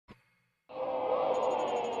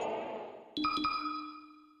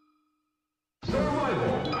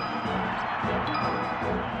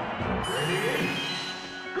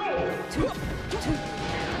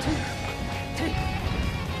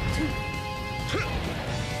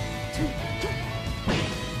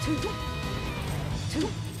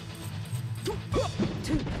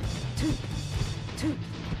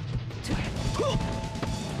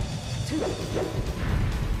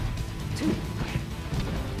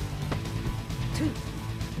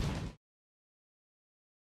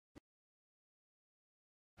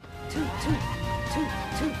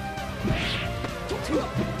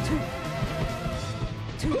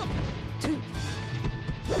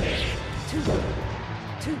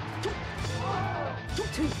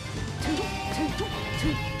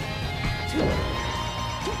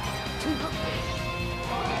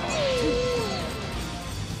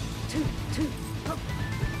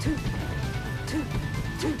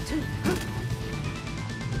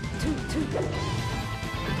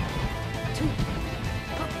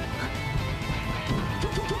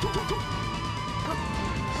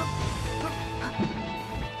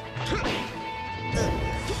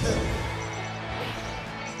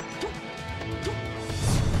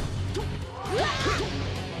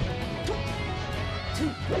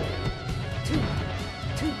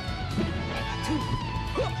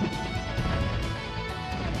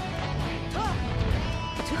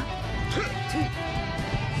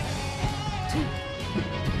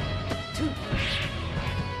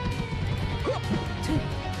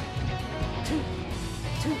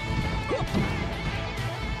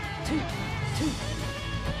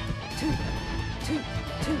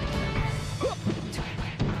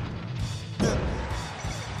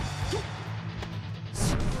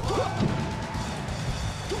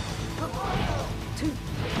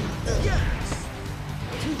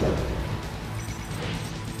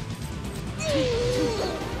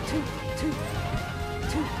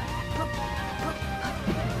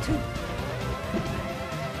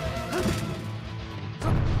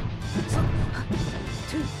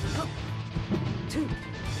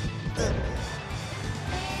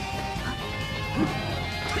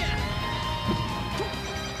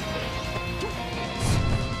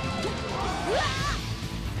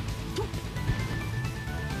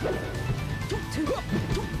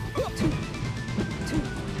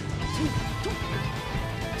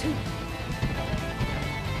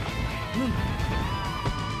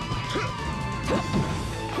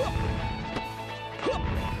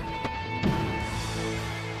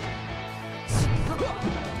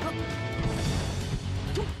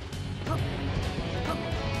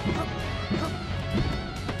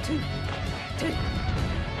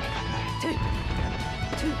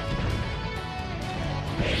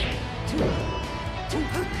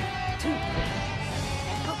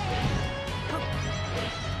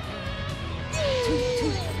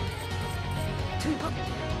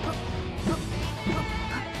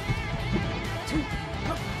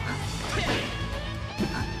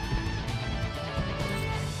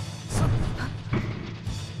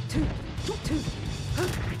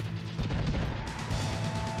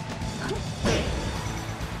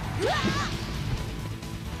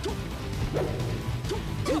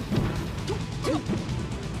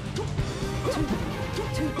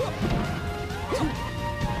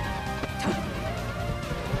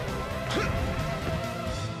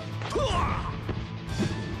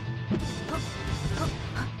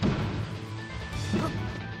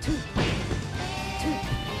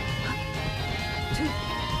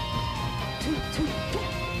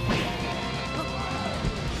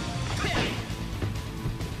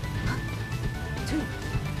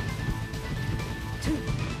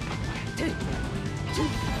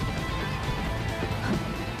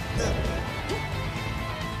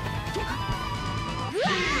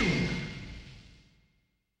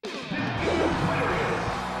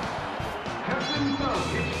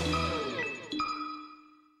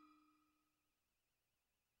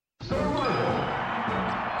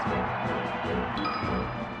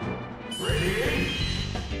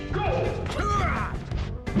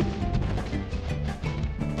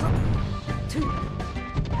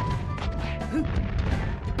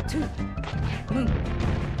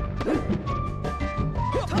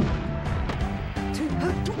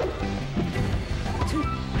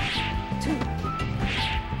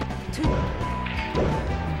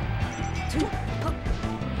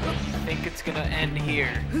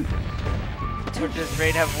Or does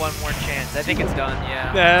Raid have one more chance? I think it's done,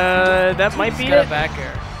 yeah. That might be got it. a back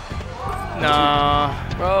air. Nah.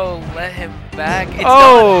 Bro, let him back. It's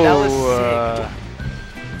done. That was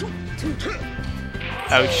sick.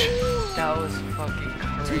 Ouch. That was fucking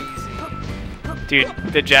crazy.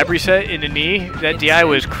 Dude, the jab reset in the knee, that DI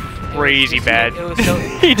was crazy bad. It was so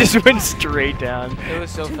he just went straight down. It was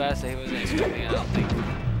so fast that he wasn't expecting it, I don't think.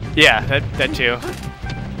 Yeah, that too.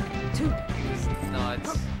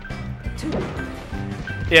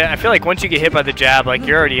 Yeah, I feel like once you get hit by the jab, like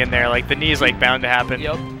you're already in there. Like the knee's like bound to happen.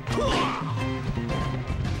 Yep.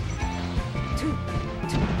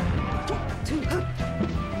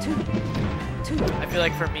 I feel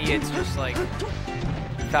like for me, it's just like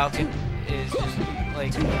Falcon is just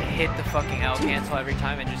like hit the fucking L cancel every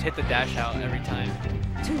time and just hit the dash out every time.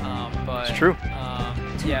 But it's true.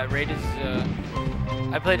 Yeah, Raid is.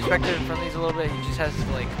 I played Spectra in front of these a little bit. He just has to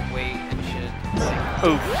like wait and shit. Like,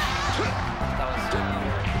 oof.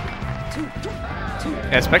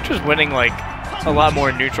 Yeah, Spectra's winning like a lot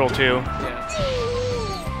more neutral too. Yeah.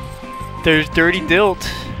 There's Dirty Dilt.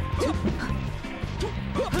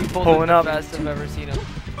 Pulling up. The best I've ever seen him.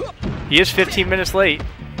 He is 15 minutes late.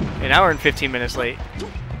 An hour and 15 minutes late.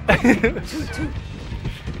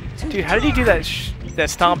 Dude, how did he do that? That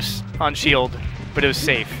stomps on shield, but it was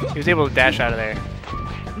safe. He was able to dash out of there.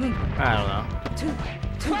 I don't know.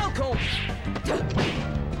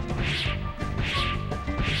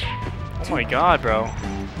 Oh my god, bro.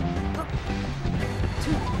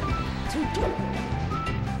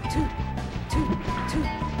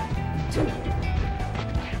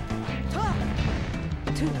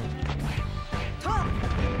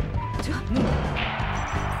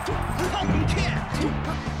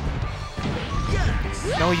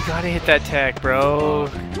 No, you gotta hit that tech, bro.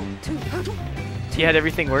 He had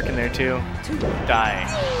everything working there too. Die.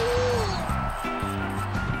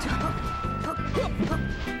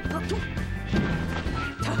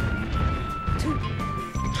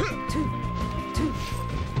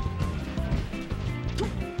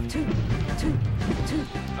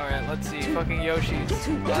 Alright, let's see. Fucking Yoshi's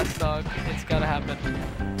last dog. It's gotta happen.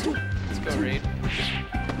 Let's go, Raid.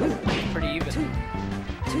 Pretty even.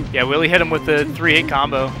 Yeah, Willie hit him with the 3-hit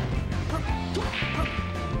combo.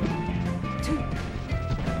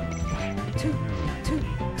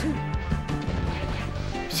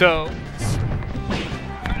 So.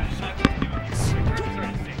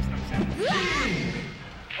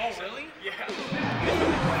 Oh, really? Yeah.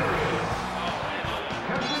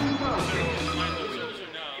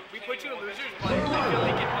 We put you in losers, but I feel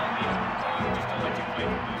like it helped me just to let you play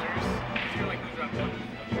losers. Because you're like loser on one.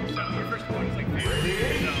 So your first one is like fair.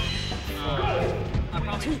 So I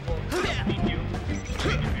probably just won't beat you. Just to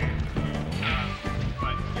make it fair.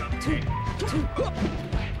 But you know, okay.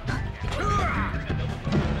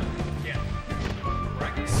 Yeah.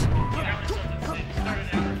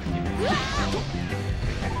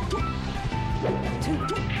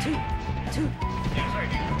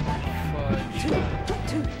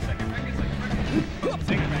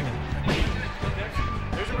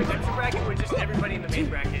 There's a redemption bracket where just everybody in the main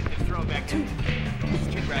bracket is thrown back in.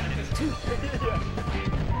 Just two brackets.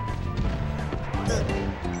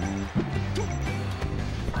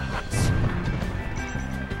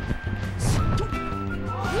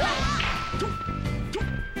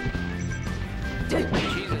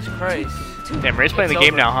 Jesus Christ. Damn, Ray's playing the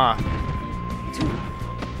game now, huh?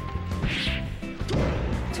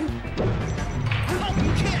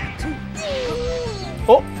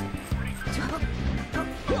 Oh!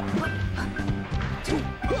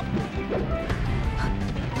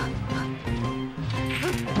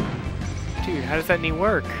 Dude, how does that knee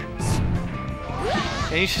work?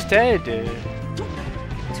 And he's just dead, dude.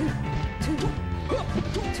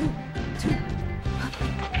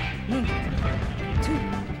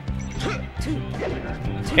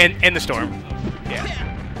 And the storm. Yeah.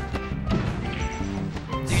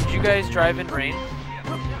 Did you guys drive in rain?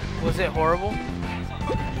 Was it horrible?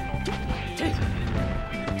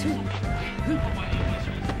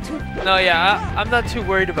 No, yeah, I'm not too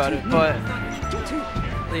worried about it, but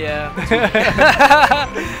yeah.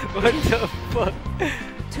 What the fuck?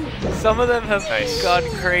 Some of them have gone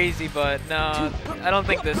crazy, but no, I don't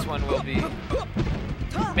think this one will be.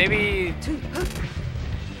 Maybe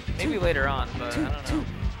later on, but I don't know.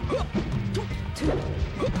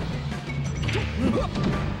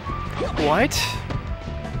 What?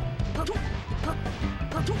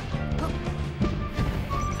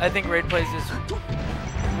 I think Raid plays this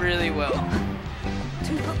really well.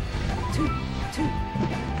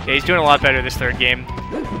 Yeah, he's doing a lot better this third game.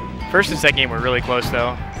 First and second game were really close,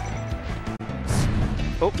 though.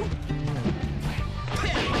 Oh.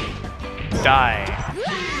 Die.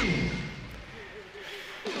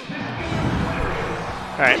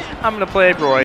 Alright, I'm going to play Roy.